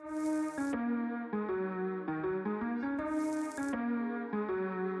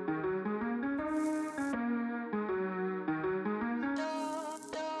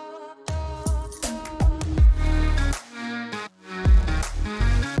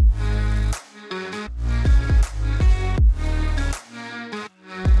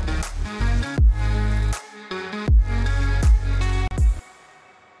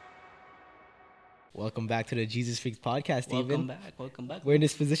Welcome back to the Jesus Freaks podcast, Steven. Welcome back. We're in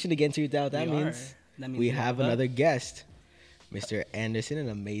this position again, so that means we have another guest, Mr. Anderson, an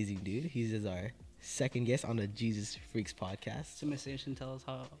amazing dude. He's our second guest on the Jesus Freaks podcast. So, Mr. Anderson, tell us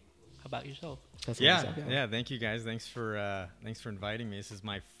how about yourself. Yeah. Thank you, guys. Thanks for inviting me. This is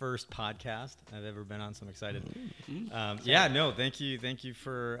my first podcast I've ever been on, so I'm excited. Thank you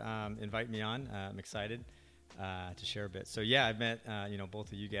for inviting me on. I'm excited to share a bit. So yeah, I met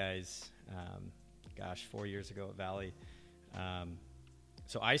both of you guys. 4 years ago at Valley.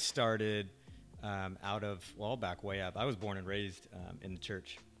 So I started back way up. I was born and raised in the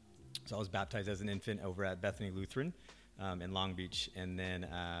church. So I was baptized as an infant over at Bethany Lutheran in Long Beach. And then,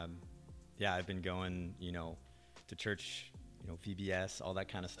 I've been going, to church, VBS, all that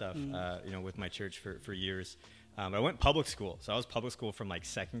kind of stuff, with my church for years. I went public school. So I was public school from like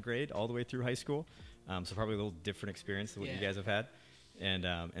second grade all the way through high school. So probably a little different experience than what you guys have had. And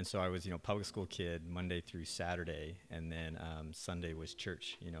so I was, public school kid Monday through Saturday, and then Sunday was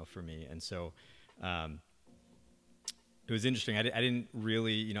church, for me. And so it was interesting. I didn't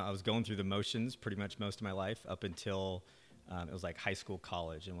really, I was going through the motions pretty much most of my life up until it was like high school,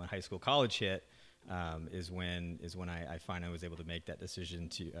 college. And when high school, college hit is when I finally was able to make that decision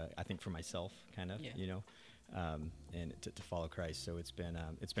to, I think for myself, kind of, and to follow Christ. So it's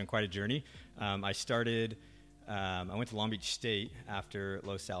been quite a journey. I went to Long Beach State after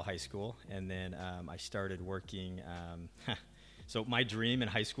Los Al High School, and then I started working. So my dream in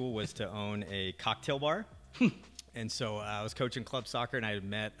high school was to own a cocktail bar. And so I was coaching club soccer, and I had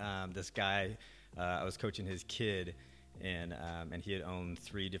met this guy. I was coaching his kid, and he had owned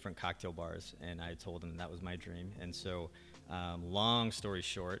 3 different cocktail bars, and I told him that was my dream. And so long story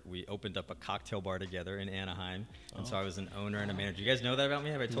short, we opened up a cocktail bar together in Anaheim. And so I was an owner and a manager. You guys know that about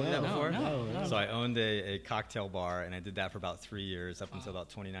me? Have I told you that before? No. So I owned a cocktail bar, and I did that for about 3 years up until about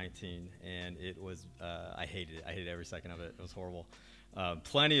 2019. And it was, I hated it. I hated every second of it. It was horrible.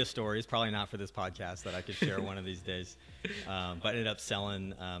 Plenty of stories, probably not for this podcast, that I could share one of these days. But I ended up selling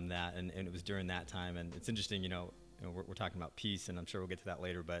that, and it was during that time. And it's interesting, we're talking about peace, and I'm sure we'll get to that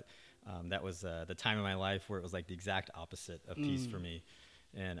later, but that was the time in my life where it was like the exact opposite of peace for me.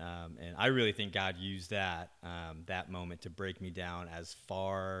 And I really think God used that moment to break me down as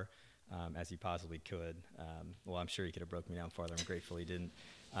far as he possibly could. Well, I'm sure he could have broke me down farther. I'm grateful he didn't.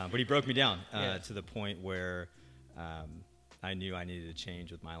 But he broke me down to the point where I knew I needed a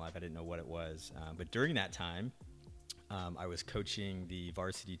change with my life. I didn't know what it was. But during that time, I was coaching the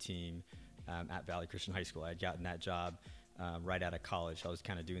varsity team at Valley Christian High School. I had gotten that job right out of college. I was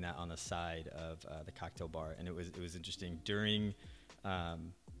kind of doing that on the side of the cocktail bar, and it was interesting during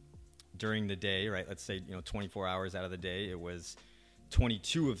the day, right? Let's say 24 hours out of the day, it was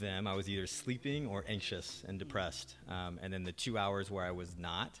 22 of them. I was either sleeping or anxious and depressed, and then the 2 hours where I was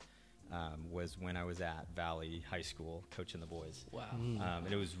not was when I was at Valley High School coaching the boys. Wow.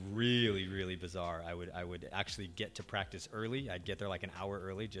 And it was really, really bizarre. I would actually get to practice early. I'd get there like an hour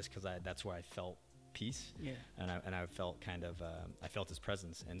early just because that's where I felt peace. Yeah. And I felt I felt his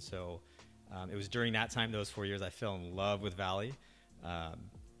presence. And so it was during that time, those 4 years, I fell in love with Valley.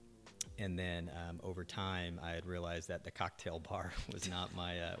 And then over time, I had realized that the cocktail bar was not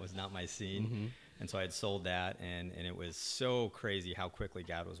my scene. Mm-hmm. And so I had sold that, and it was so crazy how quickly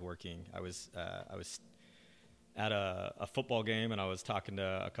God was working. I was at a football game, and I was talking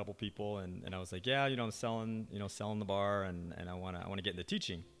to a couple people, and I was like, I'm selling the bar, and I want to get into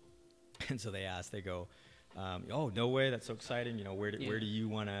teaching. And so they go, oh, no way, that's so exciting. Where do you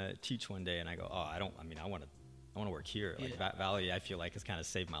want to teach one day? And I go, I want to work here. Like Valley, I feel like has kind of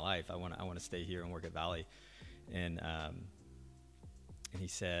saved my life. I want to stay here and work at Valley. And he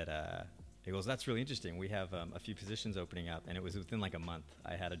said, he goes, that's really interesting. We have a few positions opening up, and it was within like a month.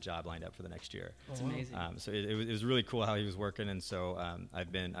 I had a job lined up for the next year. That's amazing. So it was really cool how he was working, and so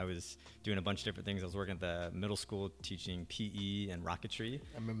I was doing a bunch of different things. I was working at the middle school teaching PE and rocketry.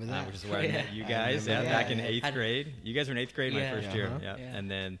 I remember that, which is where I met you guys. Back in 8th grade. You guys were in 8th grade my first year. Yeah. And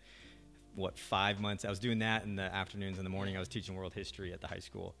then 5 months I was doing that in the afternoons. In the morning I was teaching world history at the high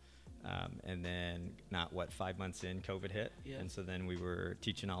school. And then 5 months in, COVID hit. Yeah. And so then we were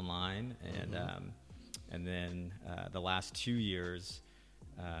teaching online, and then the last 2 years,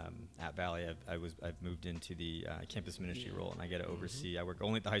 at Valley, I've moved into the campus ministry role, and I get to oversee. I work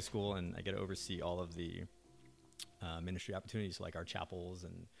only at the high school, and I get to oversee all of the ministry opportunities, like our chapels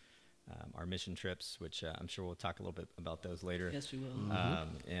and our mission trips, which I'm sure we'll talk a little bit about those later. Yes, we will.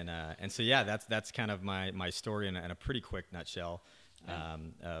 And so yeah, that's kind of my story in a pretty quick nutshell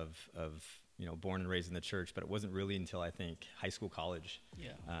of born and raised in the church, but it wasn't really until I think high school, college,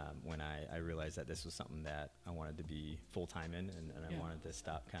 when I realized that this was something that I wanted to be full time in, and I wanted to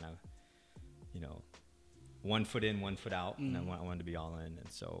stop kind of, one foot in, 1 foot out, and I wanted to be all in. And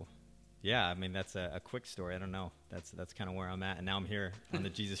so, yeah, I mean, that's a quick story. I don't know. That's kind of where I'm at, and now I'm here on the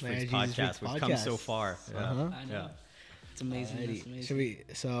Jesus Freaks podcast. We've come so far. I know. Yeah. It's amazing. It's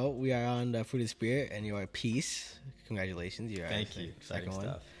amazing. We are on the Fruit of the Spirit, and you are Peace. Congratulations. Thank you. Exciting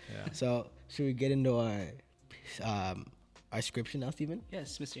stuff. Yeah. So, should we get into our scripture now, Stephen?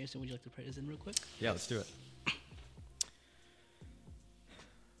 Yes, Mr. Anderson, would you like to pray us in real quick? Yeah, let's do it.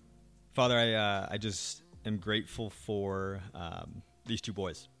 Father, I just am grateful for these two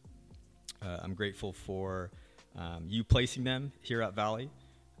boys. I'm grateful for you placing them here at Valley.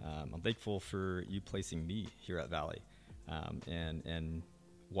 I'm thankful for you placing me here at Valley, and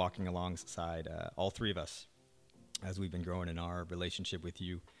walking alongside all three of us as we've been growing in our relationship with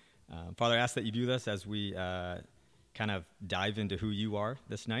you. Father, I ask that you be with us as we kind of dive into who you are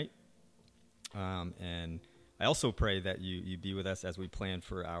this night. And I also pray that you be with us as we plan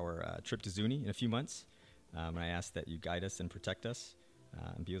for our trip to Zuni in a few months. And I ask that you guide us and protect us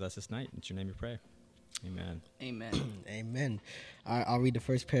and be with us this night. In your name we pray. Amen. Amen. Amen. I'll read the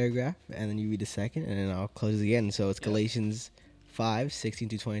first paragraph, and then you read the second, and then I'll close it again. So it's Galatians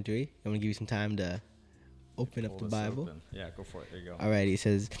 5:16-23. I'm going to give you some time to open up the Bible. Yeah, go for it. There you go. Alrighty, it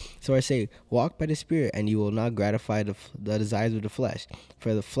says, so I say, walk by the Spirit, and you will not gratify the desires of the flesh.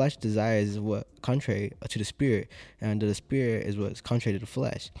 For the flesh desires what contrary to the Spirit, and the Spirit is what is contrary to the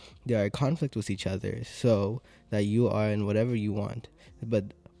flesh. They are in conflict with each other, so that you are in whatever you want.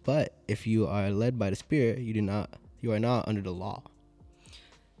 But if you are led by the Spirit, you are not under the law.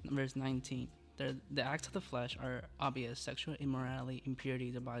 Verse 19. The acts of the flesh are obvious: sexual immorality,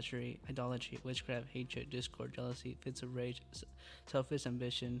 impurity, debauchery, idolatry, witchcraft, hatred, discord, jealousy, fits of rage, selfish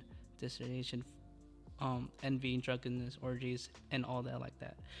ambition, dissimulation, envy, drunkenness, orgies, and all that like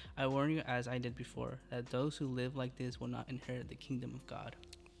that. I warn you, as I did before, that those who live like this will not inherit the kingdom of God.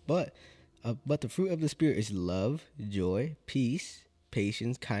 But the fruit of the Spirit is love, joy, peace,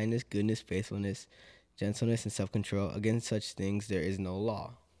 patience, kindness, goodness, faithfulness, gentleness, and self-control. Against such things there is no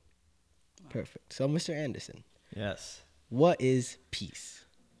law. Perfect. So, Mr. Anderson. Yes. What is peace?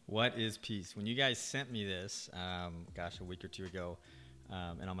 What is peace? When you guys sent me this, a week or two ago,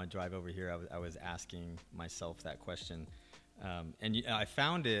 and on my drive over here, I was asking myself that question. And I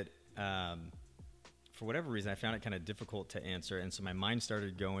found it, for whatever reason, I found it kind of difficult to answer. And so my mind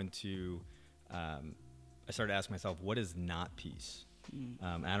started going to, I started asking myself, what is not peace?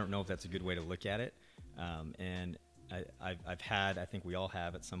 I don't know if that's a good way to look at it. And I've had, I think we all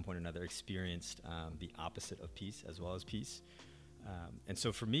have at some point or another, experienced the opposite of peace as well as peace. And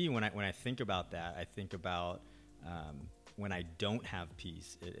so for me, when I think about that, I think about when I don't have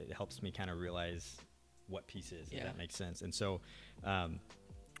peace, it helps me kind of realize what peace is, if that makes sense. And so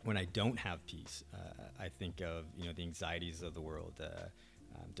when I don't have peace, I think of the anxieties of the world,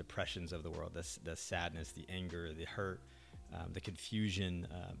 depressions of the world, the sadness, the anger, the hurt, the confusion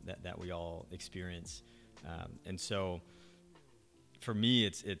that we all experience. And so for me,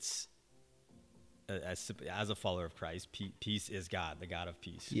 it's as a follower of Christ, peace is God, the God of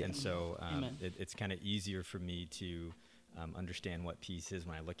peace. Yeah. And so it's kind of easier for me to understand what peace is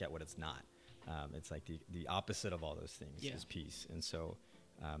when I look at what it's not. It's like the opposite of all those things is peace. And so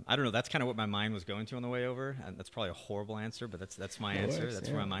I don't know, that's kind of what my mind was going to on the way over. And that's probably a horrible answer, but that's my answer. That's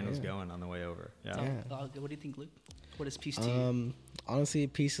where my mind was going on the way over. Yeah. What do you think, Luke? What is peace to you? Honestly,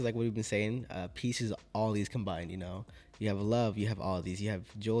 peace is like what we've been saying. Peace is all these combined, You have love, you have all these. You have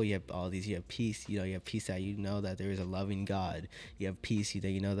joy, you have all these. You have peace, you have peace that you know that there is a loving God. You have peace that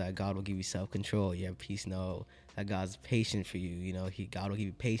you know that God will give you self-control. You have peace, that God's patient for you. God will give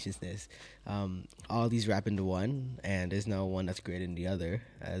you patience. All these wrap into one, and there's no one that's greater than the other,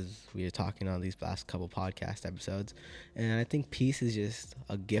 as we are talking on these last couple podcast episodes. And I think peace is just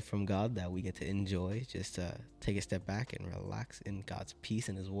a gift from God that we get to enjoy, just to take a step back and relax in God's peace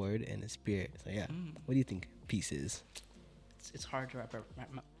and His Word and His Spirit. So what do you think peace is? It's hard to wrap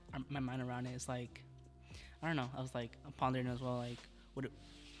my mind around it. It's like, I don't know. I was like pondering as well, like what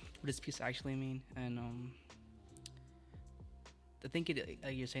does peace actually mean? And I think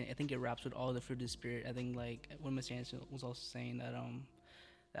like you're saying, I think it wraps with all the fruit of the Spirit. I think like when Mr. Anderson was also saying that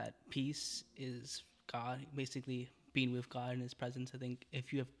that peace is God, basically being with God in His presence. I think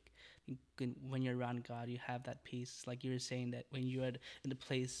if you have when you're around God, you have that peace. Like you were saying that when you're in the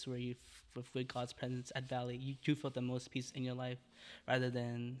place where you with God's presence at Valley, you do feel the most peace in your life, rather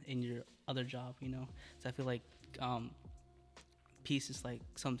than in your other job. So I feel like peace is like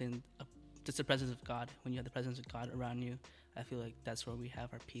something, just the presence of God. When you have the presence of God around you, I feel like that's where we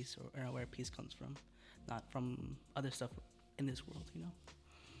have our peace, or where peace comes from, not from other stuff in this world.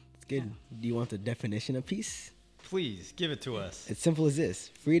 It's good. Yeah. Do you want the definition of peace? Please give it to us. It's simple as this: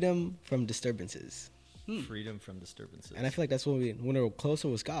 freedom from disturbances. Freedom from disturbances. And I feel like that's when we're closer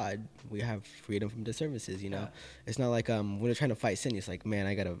with God, we have freedom from disturbances. Yeah. It's not like when we're trying to fight sin, it's like, man,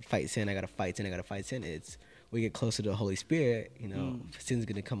 I gotta fight sin, I gotta fight sin, I gotta fight sin. It's we get closer to the Holy Spirit, sin's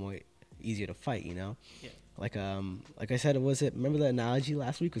gonna come away easier to fight. Yeah. Like I said, remember the analogy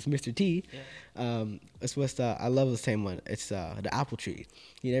last week was Mr. T? Yeah. It's what's I love the same one. It's the apple tree.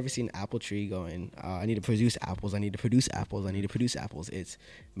 You never seen an apple tree going, I need to produce apples, I need to produce apples, I need to produce apples. It's,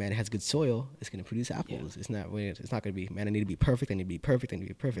 man, it has good soil, it's gonna produce apples. Yeah. It's not gonna be, man, I need to be perfect, I need to be perfect, I need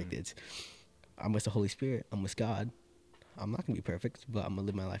to be perfect. It's, I'm with the Holy Spirit, I'm with God. I'm not gonna be perfect, but I'm gonna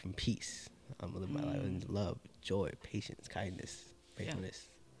live my life in peace. I'm gonna live my life in love, joy, patience, kindness, faithfulness,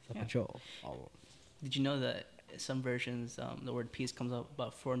 self-control, all of them. Did you know that some versions, the word peace comes up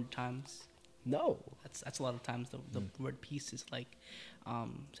about 400 times? No. That's a lot of times the word peace is like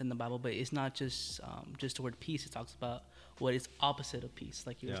it's in the Bible, but it's not just the word peace. It talks about what is opposite of peace,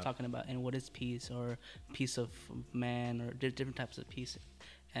 like you were talking about, and what is peace, or peace of man, or different types of peace.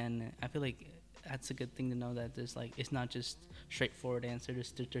 And I feel like that's a good thing to know, that there's like, it's not just straightforward answer.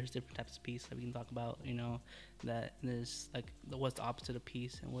 There's different types of peace that we can talk about. That there's like what's the opposite of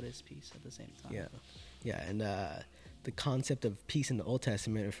peace and what is peace at the same time. Yeah, and the concept of peace in the Old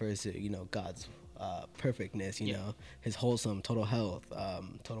Testament refers to God's perfectness. His wholesome, total health,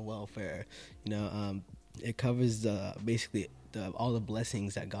 total welfare. It covers basically all the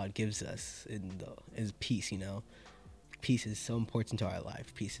blessings that God gives us is peace. Peace is so important to our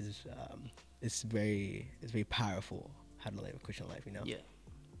life. Peace is it's very powerful how to live a Christian life.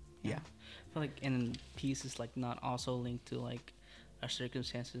 Yeah. I feel like, and peace is like not also linked to like our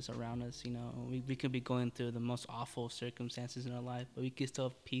circumstances around us. We could be going through the most awful circumstances in our life, but we can still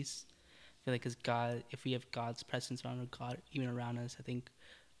have peace. I feel like, 'cause God, if we have God's presence around, or God even around us, I think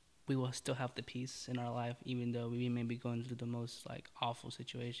we will still have the peace in our life, even though we may be going through the most like awful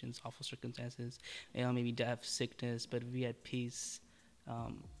situations, awful circumstances, maybe death, sickness. But if we had peace,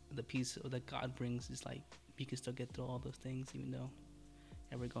 the peace that God brings is like, we can still get through all those things, even though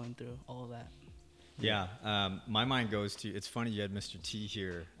we're going through all of that. Yeah, my mind goes to, it's funny you had Mr. T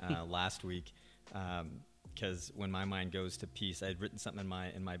here last week, because when my mind goes to peace, I had written something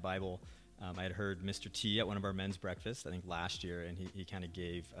in my Bible. I had heard Mr. T at one of our men's breakfasts, I think last year, and he kind of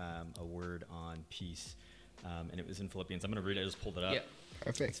gave a word on peace, and it was in Philippians. I'm going to read it. I just pulled it up. Yeah,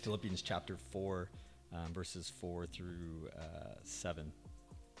 perfect. It's Philippians chapter 4, verses 4 through 7.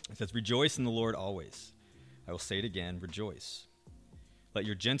 It says, "Rejoice in the Lord always. I will say it again, rejoice. Let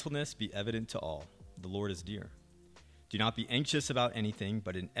your gentleness be evident to all. The Lord is near. Do not be anxious about anything,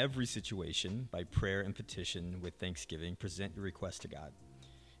 but in every situation, by prayer and petition, with thanksgiving, present your request to God.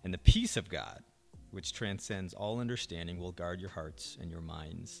 And the peace of God, which transcends all understanding, will guard your hearts and your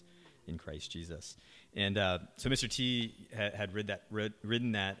minds in Christ Jesus." And so Mr. T had read that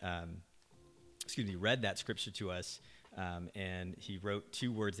scripture to us, and he wrote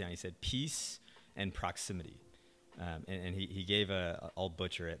two words down. He said, peace and proximity. And he gave I'll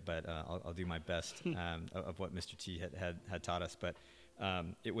butcher it, but I'll do my best of what Mr. T had taught us. But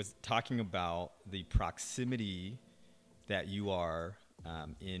it was talking about the proximity that you are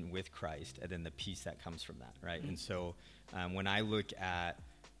in with Christ, and then the peace that comes from that, right? Mm-hmm. And so when I look at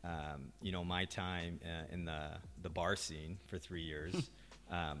my time in the bar scene for 3 years,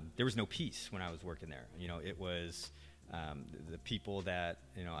 there was no peace when I was working there. It was the people that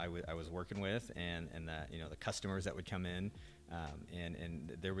I was working with, and the customers that would come in,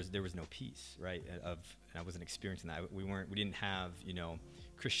 and there was no peace, right? And I wasn't experiencing that. We didn't have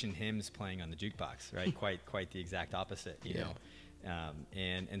Christian hymns playing on the jukebox, right? quite the exact opposite, you know.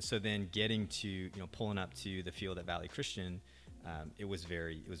 And so then getting to pulling up to the field at Valley Christian, it was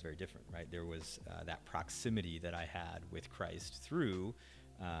very different, right? There was that proximity that I had with Christ through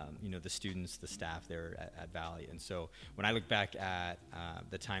the students, the staff there at Valley. And so when I look back at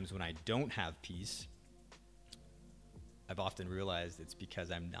the times when I don't have peace, I've often realized it's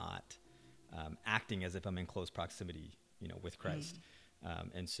because I'm not acting as if I'm in close proximity, with Christ.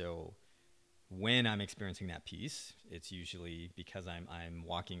 And so when I'm experiencing that peace, it's usually because I'm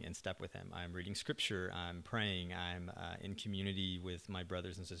walking in step with Him. I'm reading Scripture. I'm praying. I'm in community with my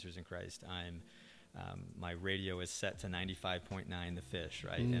brothers and sisters in Christ. I'm My radio is set to 95.9 The Fish,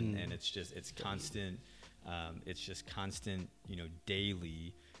 right? And it's constant. It's just constant,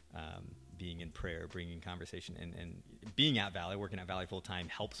 daily being in prayer, bringing conversation, and being at Valley, working at Valley full time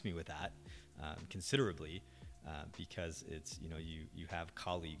helps me with that considerably. Because it's, you have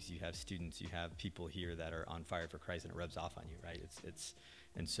colleagues, you have students, you have people here that are on fire for Christ, and it rubs off on you, right?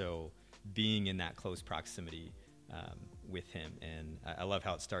 And so being in that close proximity with him, and I love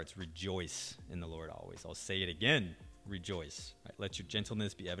how it starts, rejoice in the Lord always. I'll say it again, rejoice, right? Let your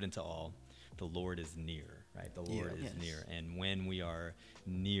gentleness be evident to all. The Lord is near, right? The Lord is near. And when we are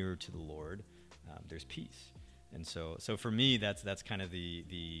near to the Lord, there's peace. And so for me, that's kind of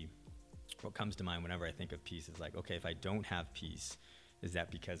the what comes to mind whenever I think of peace is like, okay, if I don't have peace, is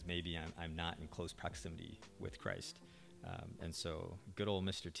that because maybe I'm not in close proximity with Christ? And so good old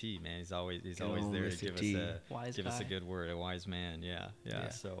Mr. T, man, he's always there Mr. to give us a good word, a wise man. Yeah.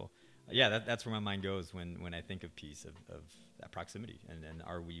 So that's where my mind goes when I think of peace, of that proximity, and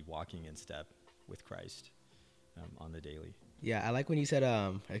are we walking in step with Christ on the daily? Yeah, I like when you said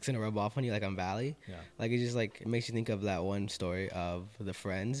it's gonna rub off on you, like on Valley. Yeah. Like it just it makes you think of that one story of the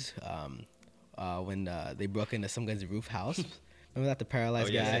friends when they broke into some guy's roof house. Remember that, the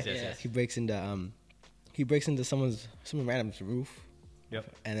paralyzed guy? Yes. He breaks into some random's roof. Yep.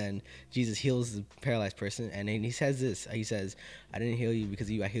 And then Jesus heals the paralyzed person, and then he says this. He says, "I didn't heal you because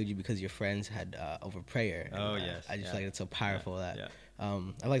of you. I healed you because your friends had over prayer." And, yes. I just like it's so powerful that I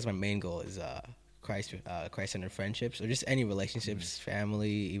like it's my main goal is Christ-centered friendships, or just any relationships, family,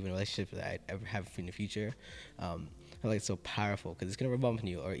 even relationships that I ever have in the future. I like it's so powerful because it's gonna rub off on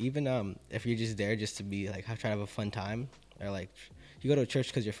you, or even if you're just there just to be like try to have a fun time, or like you go to a church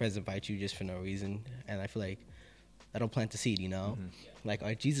because your friends invite you just for no reason, and I feel like that'll plant the seed, like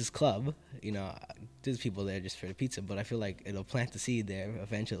our Jesus Club, there's people there just for the pizza, but I feel like it'll plant the seed there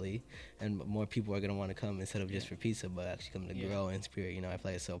eventually, and more people are going to want to come instead of just for pizza, but actually come to grow in spirit. I feel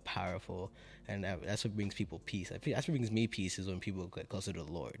like it's so powerful, and that's what brings people peace. That's what brings me peace, is when people get closer to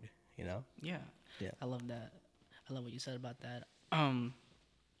the Lord, Yeah. I love that. I love what you said about that. I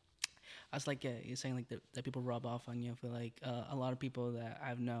was like, you're saying like that people rub off on you. I feel like a lot of people that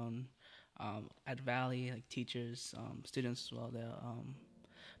I've known at Valley, like teachers, students as well,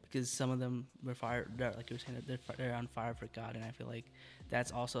 because some of them were fired, like you were saying, they're on fire for God, and I feel like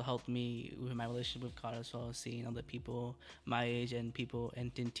that's also helped me with my relationship with God as well, as seeing other people my age and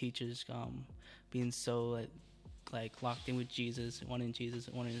teachers being so like locked in with Jesus, wanting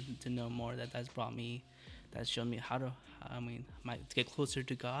to know more. That's shown me how to get closer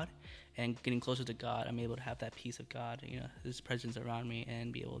to God, and getting closer to God, I'm able to have that peace of God, His presence around me,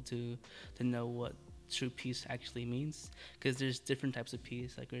 and be able to know what true peace actually means. Because there's different types of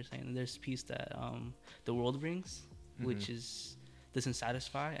peace, like we were saying. There's peace that the world brings, which doesn't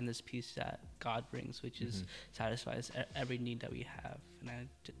satisfy, and there's peace that God brings, which satisfies every need that we have.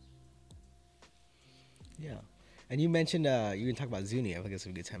 And you mentioned you were gonna talk about Zuni. I think it's a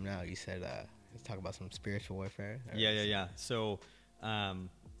good time now. You said let's talk about some spiritual warfare. Yeah. So,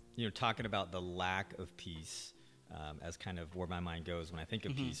 talking about the lack of peace as kind of where my mind goes when I think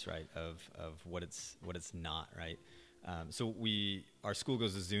of peace, right? Of what it's not, right? So our school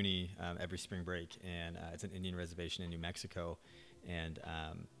goes to Zuni every spring break, and it's an Indian reservation in New Mexico, and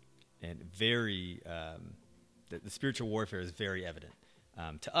very the spiritual warfare is very evident.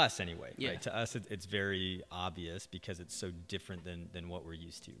 To us anyway, right? To us, it's very obvious because it's so different than what we're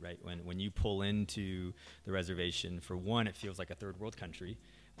used to, right? When you pull into the reservation, for one, it feels like a third world country,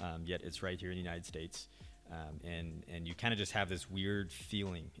 yet it's right here in the United States, and you kind of just have this weird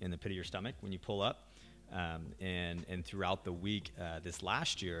feeling in the pit of your stomach when you pull up, and throughout the week, this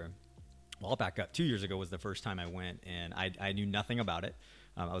last year, well, I'll back up. 2 years ago was the first time I went, and I knew nothing about it.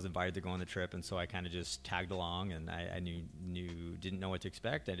 I was invited to go on the trip, and so I kind of just tagged along, and I didn't know what to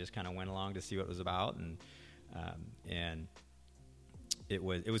expect. I just kind of went along to see what it was about, and it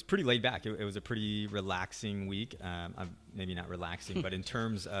was pretty laid back. It was a pretty relaxing week. Maybe not relaxing, but in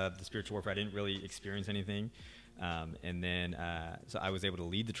terms of the spiritual warfare, I didn't really experience anything. And then so I was able to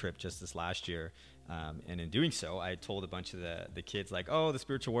lead the trip just this last year. And in doing so, I told a bunch of the kids, like, oh, the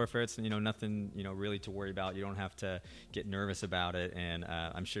spiritual warfare, it's, nothing, really to worry about. You don't have to get nervous about it. And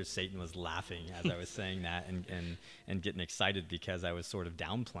I'm sure Satan was laughing as I was saying that and getting excited because I was sort of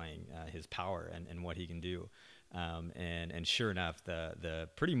downplaying his power and what he can do. And sure enough, the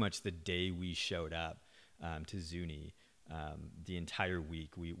pretty much the day we showed up to Zuni, the entire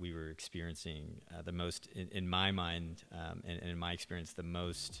week we were experiencing the most, in my mind, and in my experience, the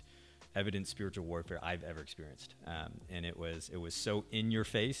most evident spiritual warfare I've ever experienced. And it was so in your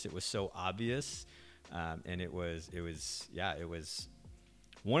face, it was so obvious, and it was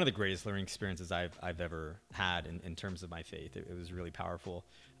one of the greatest learning experiences I've ever had in terms of my faith. It was really powerful,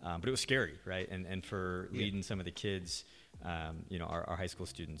 but it was scary, right? And for leading some of the kids, our high school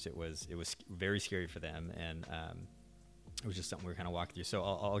students, it was very scary for them, and it was just something we were kind of walking through. So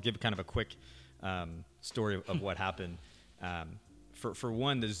I'll give kind of a quick story of what happened. For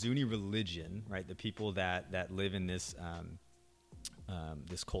one, the Zuni religion, right? The people that live in this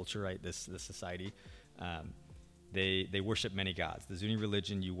this culture, right? This society. They worship many gods. The Zuni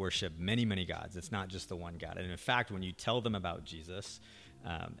religion, you worship many, many gods. It's not just the one God. And in fact, when you tell them about Jesus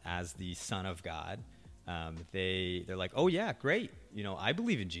as the Son of God, they're like, oh yeah, great. I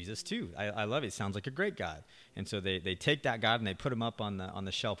believe in Jesus too. I love it. It sounds like a great God. And so they take that God and they put him up on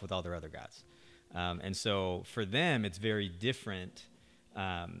the shelf with all their other gods. And so for them, it's very different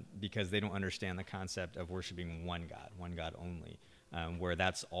because they don't understand the concept of worshiping one God only. Where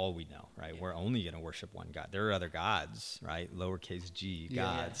that's all we know, right? We're only going to worship one God. There are other gods, right? Lowercase g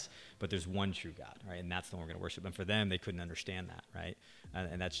gods, but there's one true God, right? And that's the one we're going to worship. And for them, they couldn't understand that, right?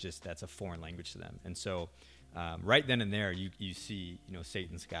 And that's a foreign language to them. And so right then and there, you see,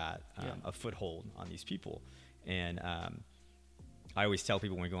 Satan's got a foothold on these people. And I always tell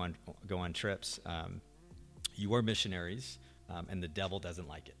people when we go on trips, you are missionaries, and the devil doesn't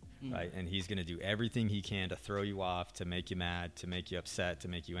like it. Right. And he's going to do everything he can to throw you off, to make you mad, to make you upset, to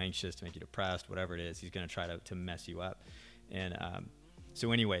make you anxious, to make you depressed, whatever it is. He's going to try to mess you up. And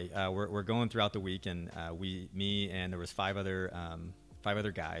so anyway, we're going throughout the week, and me and there was five other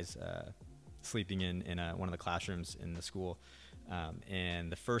guys sleeping in one of the classrooms in the school.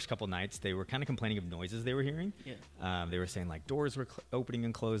 And the first couple nights, they were kind of complaining of noises they were hearing. Yeah. They were saying like doors were opening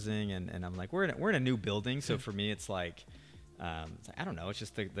and closing, and I'm like, we're in a new building, so for me it's like I don't know. It's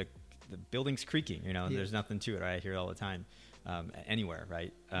just the building's creaking, There's nothing to it. Right? I hear it all the time, anywhere,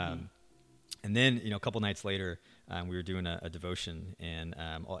 right? And then, a couple nights later, we were doing a devotion, and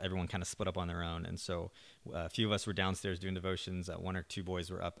everyone kind of split up on their own. And so a few of us were downstairs doing devotions. One or two boys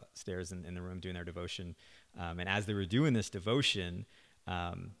were upstairs in the room doing their devotion. And as they were doing this devotion,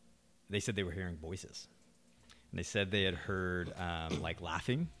 they said they were hearing voices. And they said they had heard like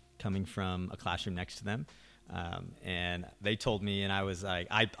laughing coming from a classroom next to them. And they told me, and I was like,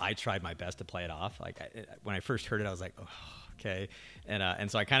 I tried my best to play it off. Like when I first heard it, I was like, oh, okay. And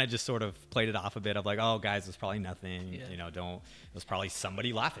so I kind of just sort of played it off a bit of like, oh guys, it was probably nothing, it was probably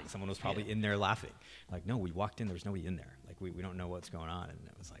somebody laughing. Someone was probably in there laughing. Like, no, we walked in, there was nobody in there. Like we don't know what's going on. And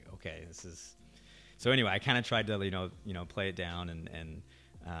it was like, okay, so anyway, I kind of tried to, play it down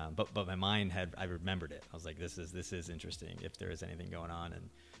but my mind I remembered it. I was like, this is interesting if there is anything going on. And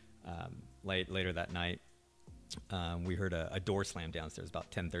later that night, we heard a door slam downstairs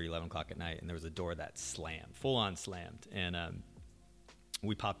about 10:30, 11 o'clock at night, and there was a door that slammed, full on slammed. And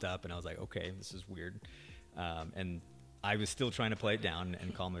we popped up, and I was like, okay, this is weird. And I was still trying to play it down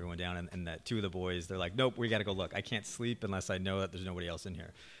and calm everyone down. And that two of the boys, they're like, nope, we got to go look. I can't sleep unless I know that there's nobody else in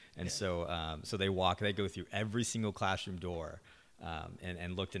here. And so they go through every single classroom door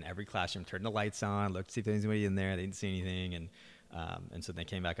and looked in every classroom, turned the lights on, looked to see if there's anybody in there. They didn't see anything. And so they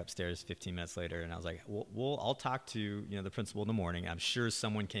came back upstairs 15 minutes later, and I was like, well, I'll talk to the principal in the morning. I'm sure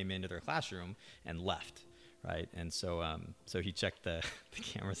someone came into their classroom and left, right? And so he checked the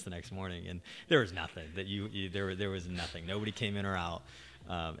cameras the next morning, and there was nothing. There was nothing. Nobody came in or out,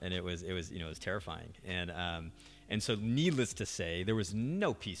 and it was terrifying. And so needless to say, there was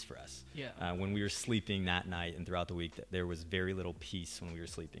no peace for us. Yeah. When we were sleeping that night and throughout the week, there was very little peace when we were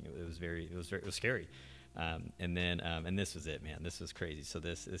sleeping. It was scary. And this was it, man. This was crazy. So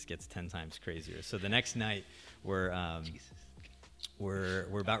this gets 10 times crazier. So the next night we're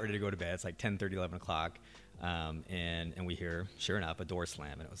about ready to go to bed. It's like 10:30, 11 o'clock. And we hear, sure enough, a door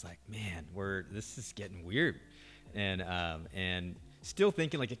slam. And it was like, man, this is getting weird. And still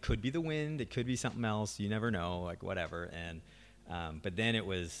thinking like it could be the wind. It could be something else. You never know, like whatever. But then it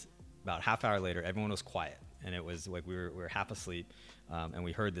was about half hour later, everyone was quiet. And it was like we were half asleep. And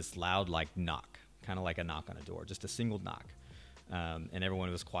we heard this loud like knock. Kind of like a knock on a door, just a single knock. And everyone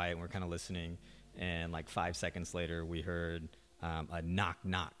was quiet, and we're kind of listening. And like 5 seconds later, we heard a knock,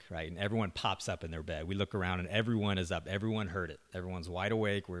 right? And everyone pops up in their bed. We look around, and everyone is up. Everyone heard it. Everyone's wide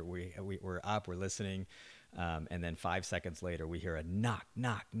awake. We're up. We're listening. And then 5 seconds later, we hear a knock.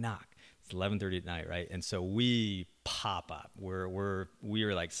 It's 11:30 at night, right? And so we pop up. We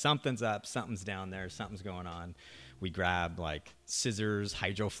are like, something's up. Something's down there. Something's going on. We grab like scissors,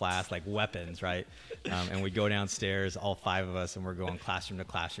 hydro flask, like weapons, right? And we go downstairs, all five of us, and we're going classroom to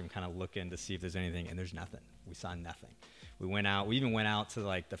classroom, kind of looking to see if there's anything. And there's nothing. We saw nothing. We went out. We even went out to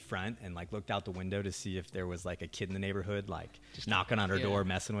like the front and like looked out the window to see if there was like a kid in the neighborhood, like just knocking on our door,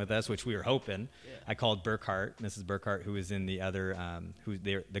 messing with us, which we were hoping. Yeah. I called Burkhart, Mrs. Burkhart, who was in the other,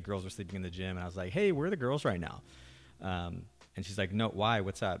 the girls were sleeping in the gym. And I was like, hey, where are the girls right now? And she's like, no, why?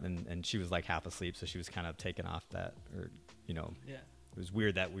 What's up? And she was like half asleep. So she was kind of taken off that, or, you know, it was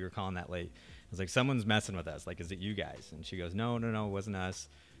weird that we were calling that late. I was like, someone's messing with us. Like, is it you guys? And she goes, no, it wasn't us.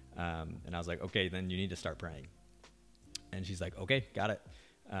 And I was like, okay, then you need to start praying. And she's like, okay, got it.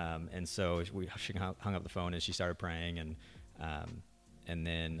 And so she hung up the phone and she started praying. And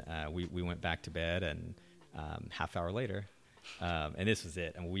then we went back to bed, and half hour later, and this was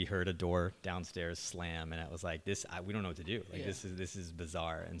it. And we heard a door downstairs slam, and it was like, we don't know what to do. Like, this is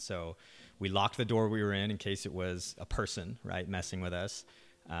bizarre. And so we locked the door we were in case it was a person, right, messing with us.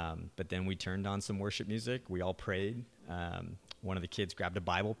 But then we turned on some worship music. We all prayed. One of the kids grabbed a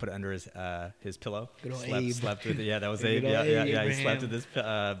Bible, put it under his pillow. Good old Abe. Slept with it. Yeah, that was Abe. Yeah. He slept with his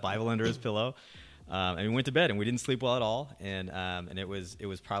Bible under his pillow. And we went to bed, and we didn't sleep well at all. And it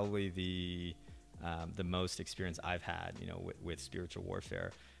was probably the most experience I've had, you know, with spiritual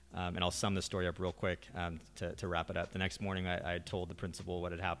warfare. And I'll sum the story up real quick to wrap it up. The next morning, I told the principal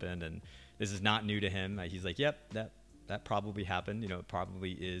what had happened, and this is not new to him. He's like, yep, that probably happened. You know, it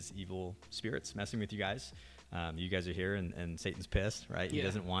probably is evil spirits messing with you guys. You guys are here, and Satan's pissed, right? He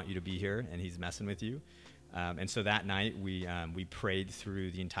doesn't want you to be here, and he's messing with you. And so that night, we prayed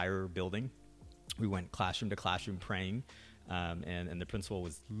through the entire building. We went classroom to classroom praying, and the principal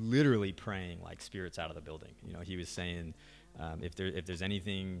was literally praying like spirits out of the building. You know, he was saying, if there's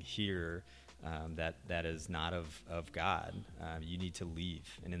anything here that is not of God, you need to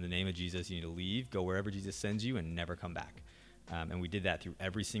leave. And in the name of Jesus, you need to leave, go wherever Jesus sends you, and never come back. And we did that through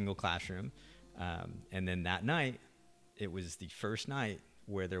every single classroom. And then that night, it was the first night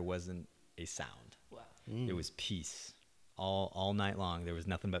where there wasn't a sound. Wow. It was peace. All night long, there was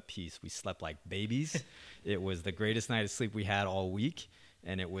nothing but peace. We slept like babies. It was the greatest night of sleep we had all week.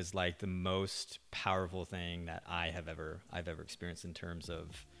 And it was like the most powerful thing that I've ever experienced in terms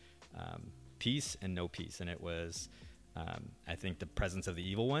of peace and no peace. And it was, I think, the presence of the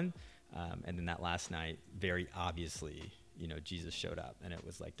evil one. And then that last night, very obviously, you know, Jesus showed up, and it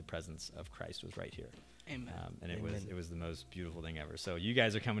was like the presence of Christ was right here. Amen. And it was the most beautiful thing ever. So you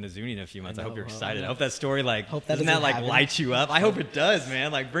guys are coming to Zuni in a few months. I hope you're excited. I hope that story doesn't that like light you up? I hope it does,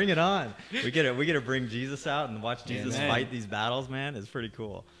 man. Like, bring it on. We get to bring Jesus out and watch Jesus fight these battles, man. It's pretty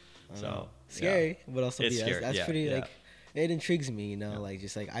cool. So scary, but also it's scary. That's pretty like, it intrigues me, you know, like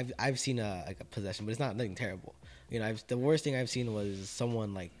just like I've seen a possession, but it's not nothing terrible. You know, the worst thing I've seen was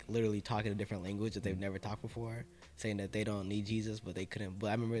someone like literally talking a different language that they've never talked before, saying that they don't need Jesus, but they couldn't. But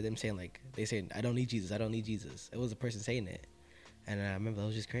I remember them saying I don't need Jesus. I don't need Jesus. It was a person saying it. And I remember that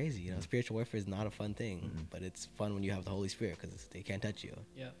was just crazy. You know, spiritual warfare is not a fun thing, but it's fun when you have the Holy Spirit because they can't touch you.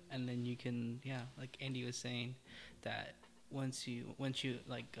 Yeah, and then you can, like Andy was saying, that once you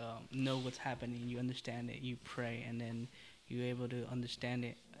like know what's happening, you understand it, you pray, and then you're able to understand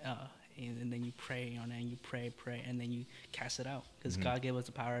it, and then you pray on it, and you pray, and then you cast it out because God gave us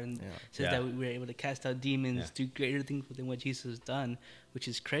the power and says that we were able to cast out demons, do greater things than what Jesus has done, which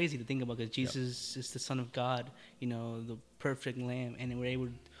is crazy to think about because Jesus is the Son of God, you know, the perfect Lamb, and we're able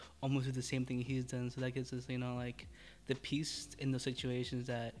to almost do the same thing He's done. So that gives us, you know, like the peace in those situations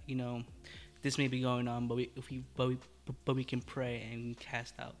that, you know, this may be going on, but we can pray and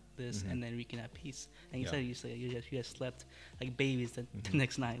cast out this, and then we can have peace. And you said you just slept like babies the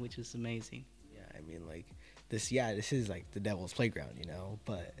next night, which is amazing. Yeah, I mean, like this is like the devil's playground, you know.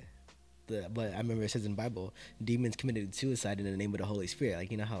 But I remember it says in the Bible, demons committed suicide in the name of the Holy Spirit.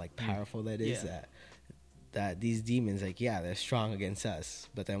 Like, you know how like powerful that is. That these demons, like, they're strong against us,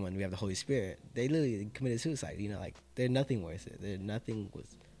 but then when we have the Holy Spirit, they literally committed suicide. You know, like they're nothing worth it. They're nothing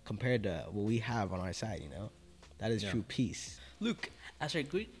compared to what we have on our side. You know, that is true peace. Luke, as a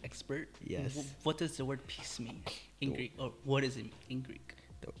Greek expert, what does the word peace mean in Greek, or what is it in Greek?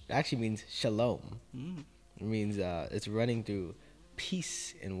 It actually means shalom. It means it's running through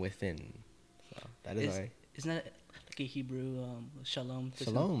peace and within. So that is why. Isn't that like a Hebrew shalom?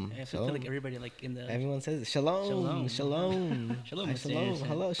 Shalom. I feel like everybody like in the. Everyone says it. Shalom. Shalom. Shalom.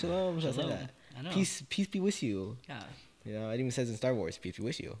 Hello. Shalom. Shalom. I know. Peace be with you. Yeah. You know, it even says in Star Wars, peace be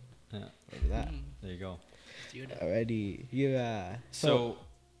with you. Yeah. Look at that. There you go. Already, So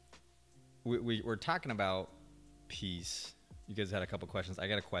we're talking about peace. You guys had a couple questions. I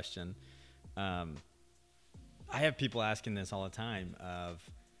got a question. I have people asking this all the time of,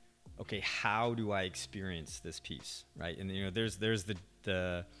 okay, how do I experience this peace, right? And you know, there's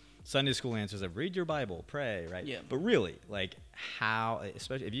the Sunday school answers of read your Bible, pray, right? Yeah. But really, like how,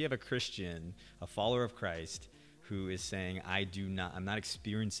 especially if you have a Christian, a follower of Christ, who is saying, I'm not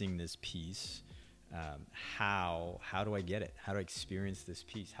experiencing this peace. How do I get it? How do I experience this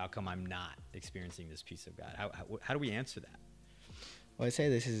peace? How come I'm not experiencing this peace of God? How do we answer that? Well, I say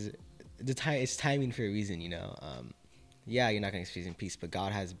this is it's timing for a reason, you know. Yeah, you're not going to experience peace, but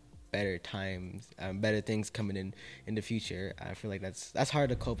God has better times, better things coming in the future. I feel like that's hard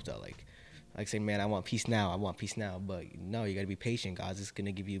to cope though. Like saying, man, I want peace now. But no, you got to be patient. God's just going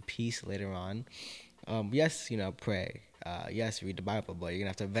to give you peace later on. Yes, you know, pray. Yes, read the Bible, but you're gonna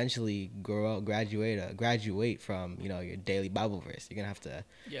have to eventually graduate from, you know, your daily Bible verse. You're gonna have to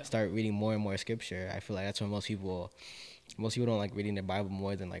start reading more and more scripture. I feel like that's when most people don't like reading their Bible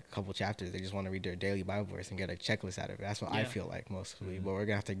more than like a couple chapters. They just want to read their daily Bible verse and get a checklist out of it. That's what I feel like mostly. But we're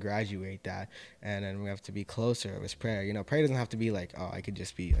gonna have to graduate that, and then we have to be closer with prayer. You know, prayer doesn't have to be like, oh, I could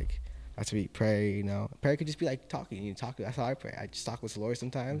just be like, I have to be pray. You know, prayer could just be like talking. You talk. That's how I pray. I just talk with the Lord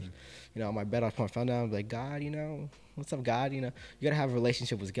sometimes. You know, on my bed, I'll put my phone down, and be like, God, you know, what's up, God? You know, you gotta have a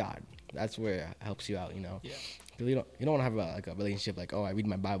relationship with God. That's where it helps you out. You know, you don't want to have a relationship like, oh, I read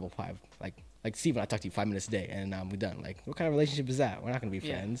my Bible like Steven, I talk to you 5 minutes a day and we're done. Like, what kind of relationship is that? We're not gonna be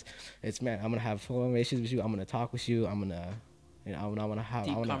friends. It's, man, I'm gonna have full relations with you. I'm gonna talk with you. I'm gonna, you know, I want to have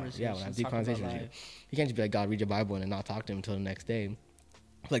deep conversations with you. You can't just be like, God, read your Bible and then not talk to him until the next day.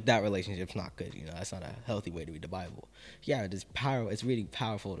 Like, that relationship's not good. You know, that's not a healthy way to read the Bible. Yeah, it's really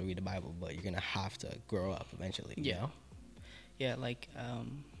powerful to read the Bible, but you're gonna have to grow up eventually. You know? Yeah. Like,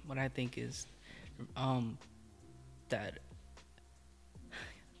 what I think is, that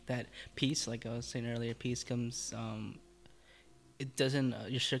peace, like I was saying earlier, peace comes, it doesn't,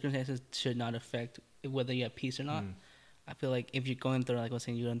 your circumstances should not affect whether you have peace or not. I feel like if you're going through, like I was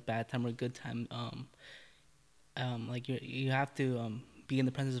saying, you're in bad time or a good time, like you have to be in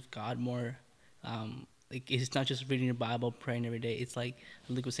the presence of God more. Like, it's not just reading your Bible, praying every day. It's like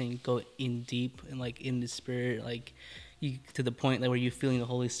Luke was saying, go in deep and like in the Spirit, like you to the point like where you're feeling the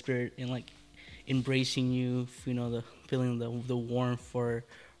Holy Spirit and like embracing you, you know, the feeling the warmth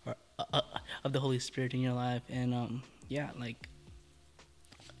of the Holy Spirit in your life. And like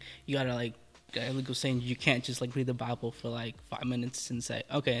you gotta, like Luke was saying, you can't just like read the Bible for like 5 minutes and say,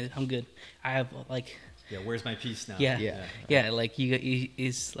 okay, I'm good. I have like, where's my peace now? Yeah. Like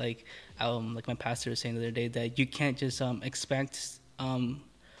it's like my pastor was saying the other day that you can't just expect to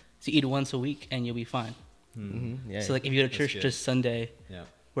eat once a week and you'll be fine. So like if you go to church just Sunday,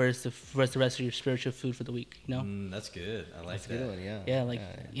 where's the rest of your spiritual food for the week? You know, that's good. I like that. Good,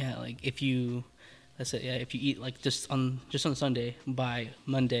 like if you, let's say, if you eat like just on Sunday, by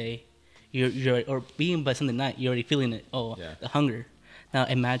Monday, you're or being by Sunday night, you're already feeling it. The hunger. Now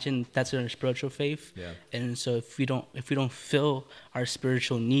imagine that's in our spiritual faith. And so if we don't fill our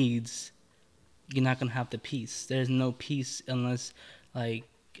spiritual needs, you're not gonna have the peace. There's no peace unless like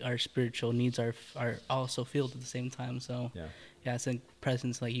our spiritual needs are also filled at the same time. So it's in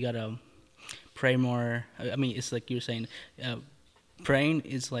presence. Like, you gotta pray more. I mean, it's like you're saying, praying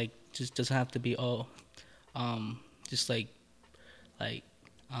is like just doesn't have to be just like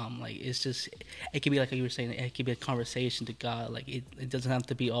it's just, it could be like you were saying, it could be a conversation to God. Like it doesn't have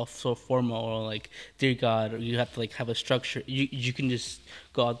to be all so formal or like, dear God, or you have to like have a structure. You can just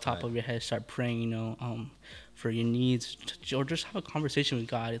go on top of your head, start praying, you know, for your needs, or just have a conversation with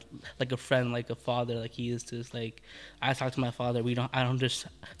God, like a friend, like a father, like he is to us. Like, I talk to my father. I don't just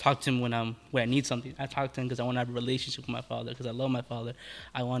talk to him when I need something. I talk to him because I want to have a relationship with my father, because I love my father.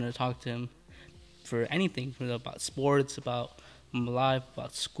 I want to talk to him for anything, about sports, about life,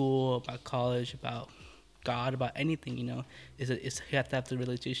 about school, about college, about God, about anything. You know, you have to have the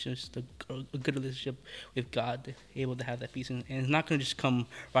relationship, a good relationship with God, to be able to have that peace, and it's not going to just come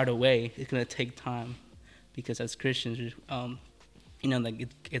right away. It's going to take time. Because as Christians, you know, like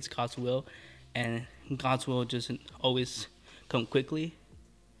it's God's will, and God's will doesn't always come quickly.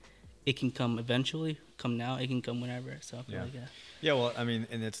 It can come eventually, come now, it can come whenever. So I feel like well, I mean,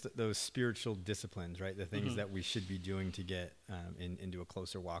 and it's those spiritual disciplines, right? The things that we should be doing to get into a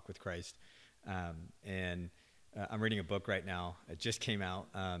closer walk with Christ. And I'm reading a book right now. It just came out,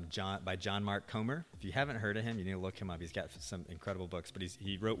 by John Mark Comer. If you haven't heard of him, you need to look him up. He's got some incredible books, but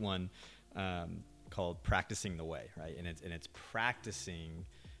he wrote one called Practicing the Way, right? And it's practicing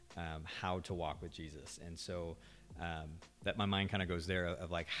how to walk with Jesus. And so that my mind kind of goes there of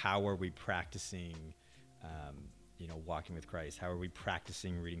like, how are we practicing, you know, walking with Christ? How are we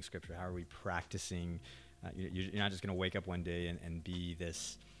practicing reading Scripture? How are we practicing? You're not just going to wake up one day and be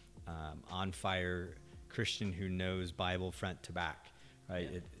this on fire Christian who knows Bible front to back,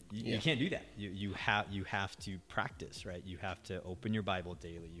 right? You can't do that. You have to practice, right? You have to open your Bible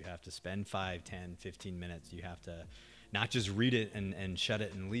daily. You have to spend 5, 10, 15 minutes. You have to not just read it and shut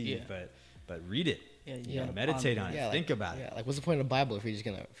it and leave, but read it meditate on it. Think about it. Yeah, like what's the point of the Bible if you're just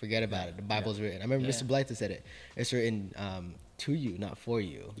gonna forget about it? The Bible's written. I remember Mr. Blythe said it. It's written to you, not for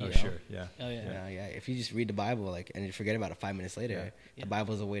you. Oh, know? sure. Yeah. Oh, yeah. Yeah. If you just read the Bible and you forget about it 5 minutes later, the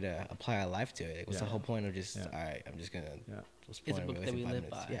Bible's a way to apply our life to it. Like, what's the whole point of just all right? I'm just gonna. It's a book that we live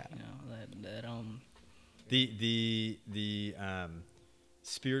by. Yeah. The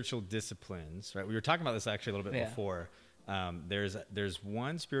spiritual disciplines, right? We were talking about this actually a little bit before. There's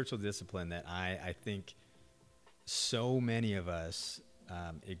one spiritual discipline that I think so many of us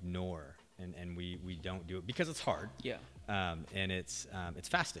ignore, and we don't do it because it's hard. Yeah. And it's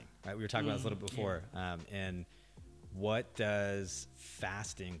fasting, right? We were talking about this a little bit before. And what does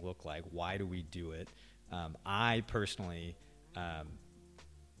fasting look like? Why do we do it? I personally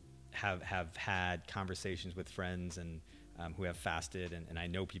have had conversations with friends and who have fasted, and I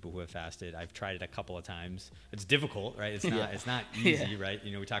know people who have fasted. I've tried it a couple of times. It's difficult, right? It's not easy, right?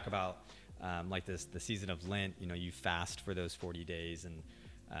 You know, we talk about like the season of Lent. You know, you fast for those 40 days, and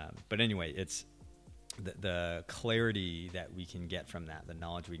but anyway, it's the clarity that we can get from that, the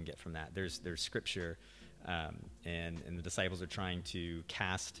knowledge we can get from that. There's scripture, and the disciples are trying to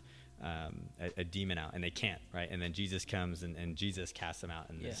cast a demon out, and they can't, right? And then Jesus comes and Jesus casts them out,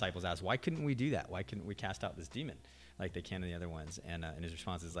 and the disciples ask, why couldn't we do that? Why couldn't we cast out this demon like they can in the other ones? And his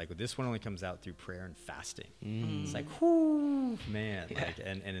response is like, well, this one only comes out through prayer and fasting. It's like, whoo, man. Like,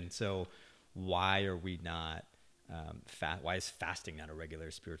 and so why are we not why is fasting not a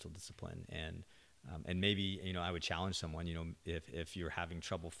regular spiritual discipline? And maybe, you know, I would challenge someone, you know, if you're having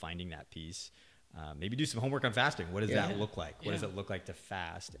trouble finding that peace, maybe do some homework on fasting. What does that look like? What does it look like to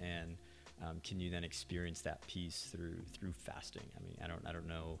fast? And can you then experience that peace through fasting? I mean, I don't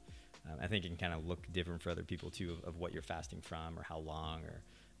know. I think it can kind of look different for other people too, of what you're fasting from or how long, or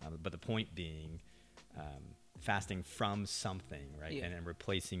but the point being, fasting from something, right? And then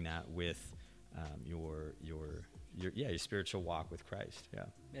replacing that with your spiritual walk with Christ. Yeah,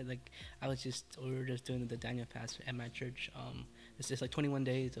 like we were just doing the Daniel fast at my church. It's just like 21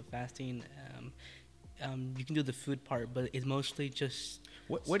 days of fasting. You can do the food part, but it's mostly just.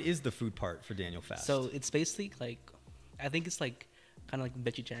 What is the food part for Daniel fast? So it's basically like, I think it's like kind of like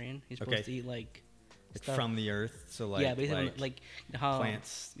vegetarian. You're supposed to eat like from the earth. So like basically like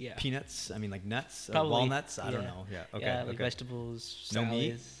plants, peanuts. I mean like nuts, walnuts. I don't know. Like vegetables, no salads,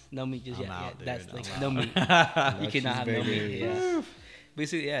 meat. No meat. Just out, that's dude, like no meat. You cannot have no meat. Yeah.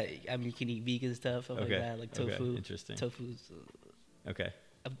 Basically, I mean you can eat vegan stuff like that, like tofu. Interesting. Tofu's. Okay.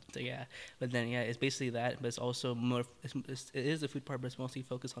 So but then it's basically that, but it's also more. It is the food part, but it's mostly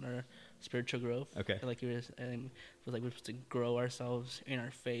focused on our spiritual growth. Okay. Like we're supposed to grow ourselves in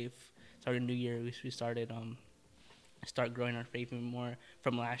our faith. Starting New Year, we started start growing our faith even more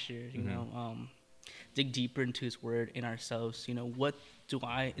from last year. You know, dig deeper into His Word in ourselves. You know, what do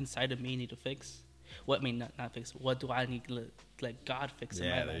I inside of me need to fix? What not fix? What do I need to let God fix in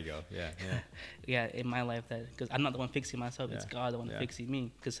my life? Yeah, there you go. Yeah. In my life, because I'm not the one fixing myself. It's God the one fixing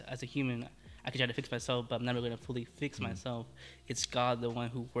me. Because as a human, I can try to fix myself, but I'm never going to fully fix myself. It's God the one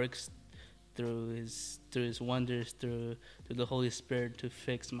who works through his wonders, through the Holy Spirit to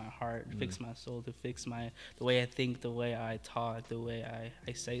fix my heart, fix my soul, to fix the way I think, the way I talk, the way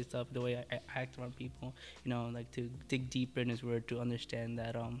I say stuff, the way I act around people. You know, like to dig deeper in His Word to understand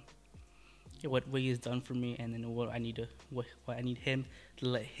that what He has done for me, and then what I need Him to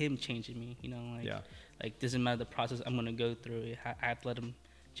let Him change in me. You know, like doesn't matter the process I'm gonna go through. I have to let Him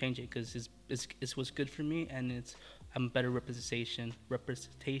change it because it's what's good for me, and I'm a better representation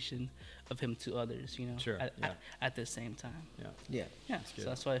of Him to others. You know, at the same time. Yeah. So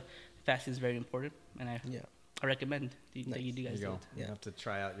that's why fasting is very important, and I recommend that you do guys do it. You have to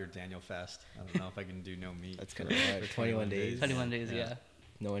try out your Daniel fast. I don't know if I can do no meat. That's gonna be hard. 21 days. 21 days. Yeah.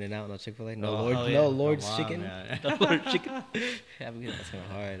 No In-N-Out, no Chick-fil-A, no Lord's Chicken. No Lord's Chicken. That's kind of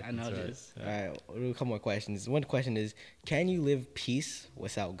hard. I know it is. All right, we'll do a couple more questions. One question is, can you live peace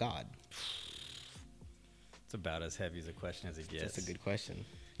without God? It's about as heavy as a question as it gets. That's a good question.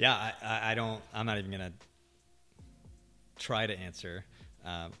 Yeah, I'm not even gonna try to answer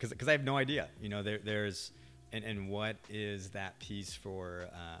because I have no idea. You know, there's and what is that peace for?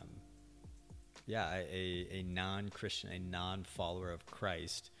 A non-Christian, a non-follower of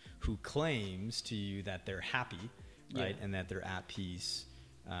Christ who claims to you that they're happy, right, and that they're at peace.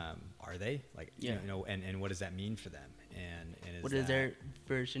 Are they? Like, you know, and what does that mean for them? And what is their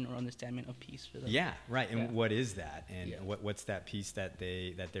version or understanding of peace for them? Yeah, right. And what is that? And what's that peace that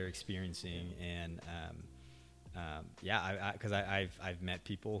they're experiencing? And because I've met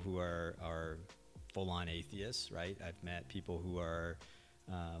people who are full-on atheists, right? I've met people who are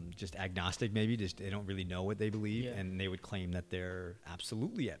just agnostic, maybe just they don't really know what they believe, Yeah. and they would claim that they're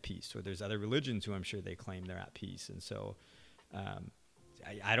absolutely at peace. Or there's other religions who I'm sure they claim they're at peace, and so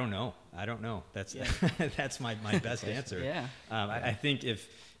I don't know. That's that's my best answer. Yeah. I think if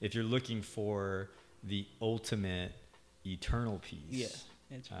you're looking for the ultimate eternal peace,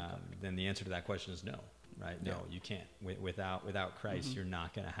 then the answer to that question is no. Right? No, you can't. Without Christ, you're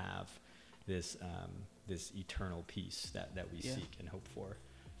not going to have this this eternal peace that we seek and hope for.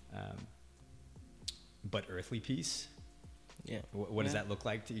 But earthly peace, what does that look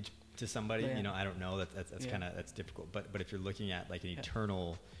like to somebody? You know, I don't know. That's kind of that's difficult. But if you're looking at like an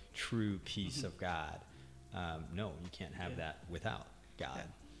eternal, true peace of God, no, you can't have that without God.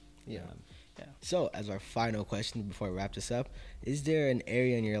 Yeah. So, as our final question before we wrap this up, is there an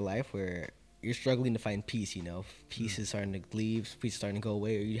area in your life where you're struggling to find peace? You know, peace is starting to leave, peace is starting to go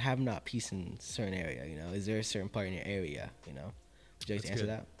away, or you have not peace in a certain area. You know, is there a certain part in your area? You know, would you like to answer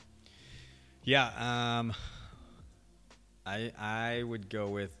that? Yeah, I would go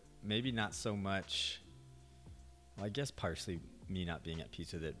with maybe not so much. Well, I guess partially me not being at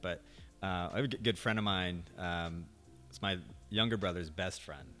peace with it, but I have a good friend of mine. It's my younger brother's best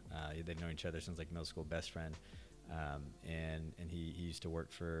friend. They've known each other since like middle school, best friend. And he used to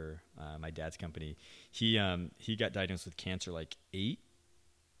work for my dad's company. He got diagnosed with cancer like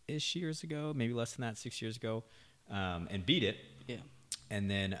 8-ish years ago, maybe less than that, 6 years ago, and beat it. Yeah. And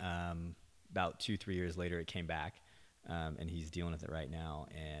then about 2-3 years later, it came back, and he's dealing with it right now.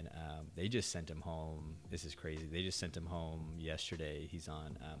 And they just sent him home. This is crazy. They just sent him home yesterday. He's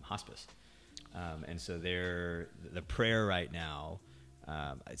on hospice, and so the prayer right now.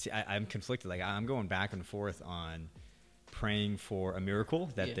 I'm conflicted. Like I'm going back and forth on praying for a miracle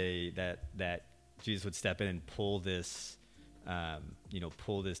that that Jesus would step in and pull this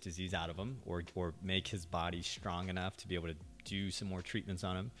disease out of him, or make his body strong enough to be able to do some more treatments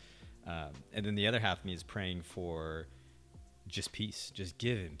on him. And then the other half of me is praying for just peace, just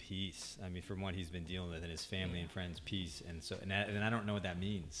give him peace. I mean, from what he's been dealing with and his family and friends, peace. And so, and I don't know what that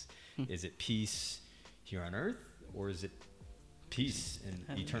means. Is it peace here on earth, or is it peace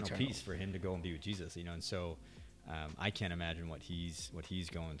and eternal peace for him to go and be with Jesus, you know? And so I can't imagine what he's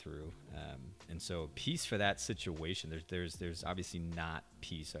going through, and so peace for that situation. There's obviously not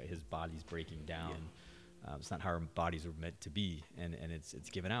peace. Right? His body's breaking down. It's not how our bodies are meant to be, and it's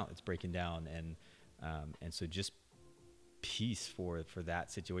given out. It's breaking down, and so just peace for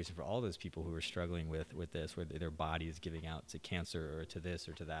that situation, for all those people who are struggling with this, where their body is giving out to cancer or to this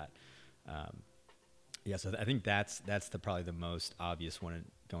or to that. So I think that's probably the most obvious one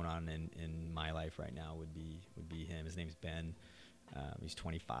going on in my life right now would be him. His name's Ben. He's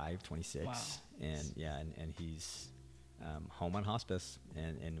 25, 26, wow. and he's home on hospice,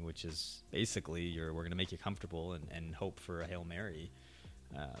 and which is basically we're going to make you comfortable and hope for a Hail Mary.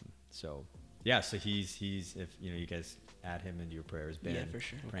 So he's if you guys add him into your prayers, Ben, for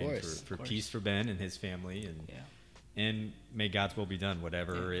sure, praying for peace for Ben and his family, and may God's will be done,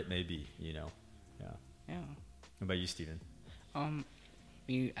 whatever it may be, Yeah. What about you, Steven? I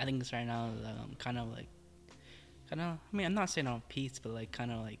think it's right now kind of. I mean, I'm not saying I'm peace, but like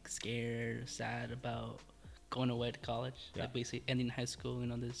kind of like scared, sad about going away to college. Yeah. Like basically ending high school. You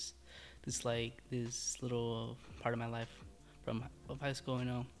know, this little part of my life of high school.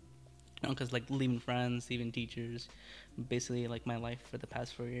 Because like leaving friends, leaving teachers, basically like my life for the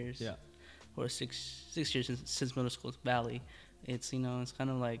past 4 years. Yeah. Or 6 years since middle school, Valley. It's it's kind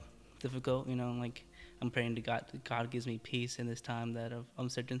of like difficult. Like. I'm praying to God gives me peace in this time that of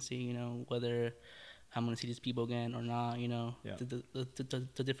uncertainty, whether I'm going to see these people again or not,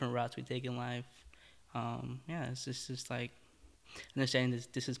 the different routes we take in life. It's just like understanding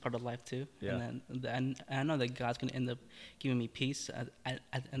this is part of life too. Yeah. And I know that God's going to end up giving me peace at the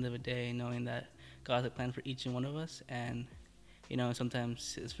end of the day, knowing that God has a plan for each and one of us. And,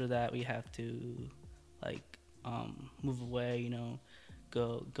 sometimes it's for that we have to move away,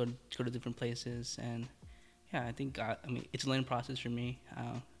 go to different places. And I think it's a learning process for me,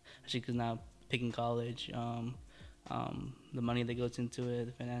 actually, because now picking college, the money that goes into it,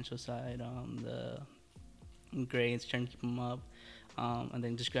 the financial side, the grades, trying to keep them up, and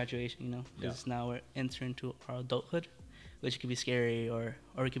then just graduation, because now we're entering into our adulthood, which could be scary or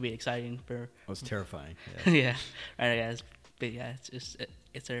it could be exciting for. Oh, it's terrifying. Yeah, right, guys. But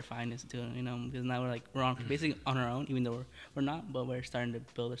it's terrifying too, because now we're basically on our own, even though we're not, but we're starting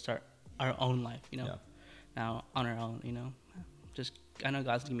to start our own life, now on our own, just, I know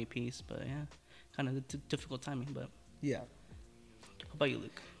God's giving me peace, but kind of difficult timing, but yeah. How about you,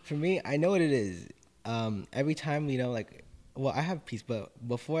 Luke? For me, I know what it is. Every time, well, I have peace, but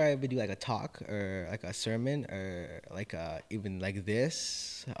before I ever do like a talk or like a sermon or like even like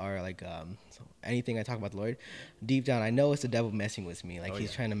this or like anything I talk about the Lord, deep down I know it's the devil messing with me. Like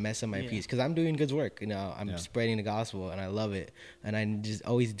he's trying to mess up my peace because I'm doing good work. You know, I'm spreading the gospel and I love it. And I just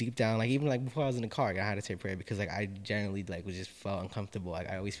always deep down, like even like before I was in the car, I had to say prayer because like I generally like was just felt uncomfortable. Like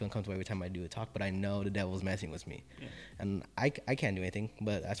I always feel uncomfortable every time I do a talk, but I know the devil's messing with me, and I can't do anything.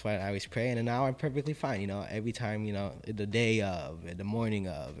 But that's why I always pray. And now I'm perfectly fine. You know, every time, you know, the day of, the morning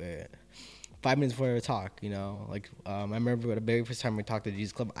of, 5 minutes before a talk, you know, like I remember the very first time we talked to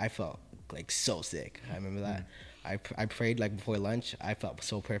Jesus Club, I felt like so sick. I remember that. I prayed like before lunch. I felt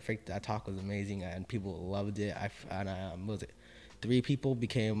so perfect. That talk was amazing and people loved it. What was it? 3 people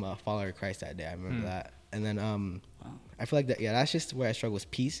became a follower of Christ that day. I remember that. And then I feel like that. Yeah, that's just where I struggle with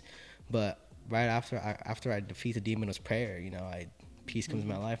peace. But right after I defeat the demon was prayer. You know, peace comes in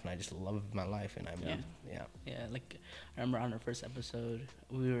my life, and I just love my life, and Like I remember on our first episode,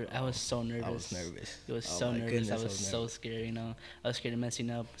 I was so nervous. I was nervous. It was so nervous. Goodness, I was so scared. You know, I was scared of messing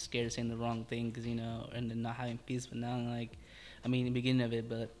up, scared of saying the wrong thing, cause you know, and then not having peace. But now, like, I mean, the beginning of it,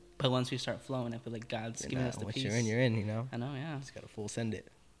 but once we start flowing, I feel like God's giving us the once peace. Once you're in, you know. I know, yeah. Just gotta full send it.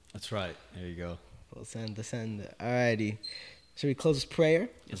 That's right. There you go. Full send. Alrighty. Should we close this prayer?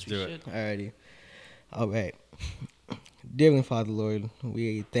 Let's do it. Alrighty. All right. Dear Heavenly Father, Lord,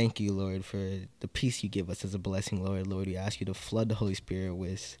 we thank you, Lord, for the peace you give us as a blessing, Lord. Lord, we ask you to flood the Holy Spirit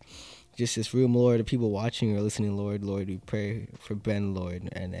with just this room, Lord, the people watching or listening, Lord. Lord, we pray for Ben, Lord,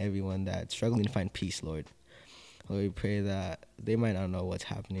 and everyone that's struggling to find peace, Lord. Lord, we pray that they might not know what's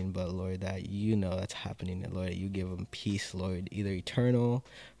happening, but, Lord, that you know that's happening, and, Lord, that you give them peace, Lord, either eternal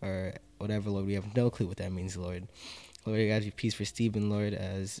or whatever, Lord. We have no clue what that means, Lord. Lord, I ask you peace for Stephen, Lord,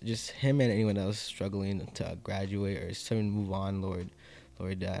 as just him and anyone else struggling to graduate or to move on, Lord.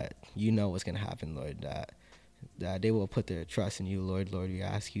 Lord, that you know what's going to happen, Lord, that they will put their trust in you, Lord. Lord, we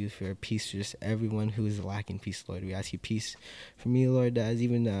ask you for peace for just everyone who is lacking peace, Lord. We ask you peace for me, Lord, that is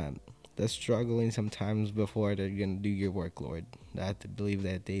even that's struggling sometimes before they're going to do your work, Lord. That to believe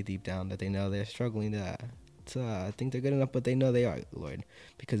that they deep down, that they know they're struggling, I think they're good enough, but they know they are, Lord,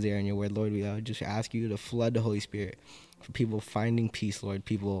 because they are in your word, Lord. We just ask you to flood the Holy Spirit for people finding peace, Lord,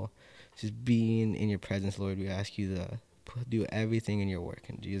 people just being in your presence, Lord. We ask you to do everything in your work.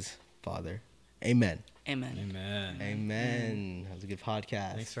 In Jesus, Father. Amen. Amen. That was a good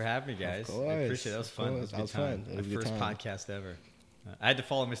podcast. Thanks for having me, guys. Of course. I appreciate it. That was fun. It was a good time. My first podcast ever. I had to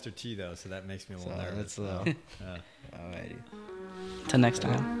follow Mr. T, though, so that makes me a little nervous. Alrighty. Till next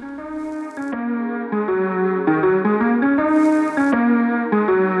time.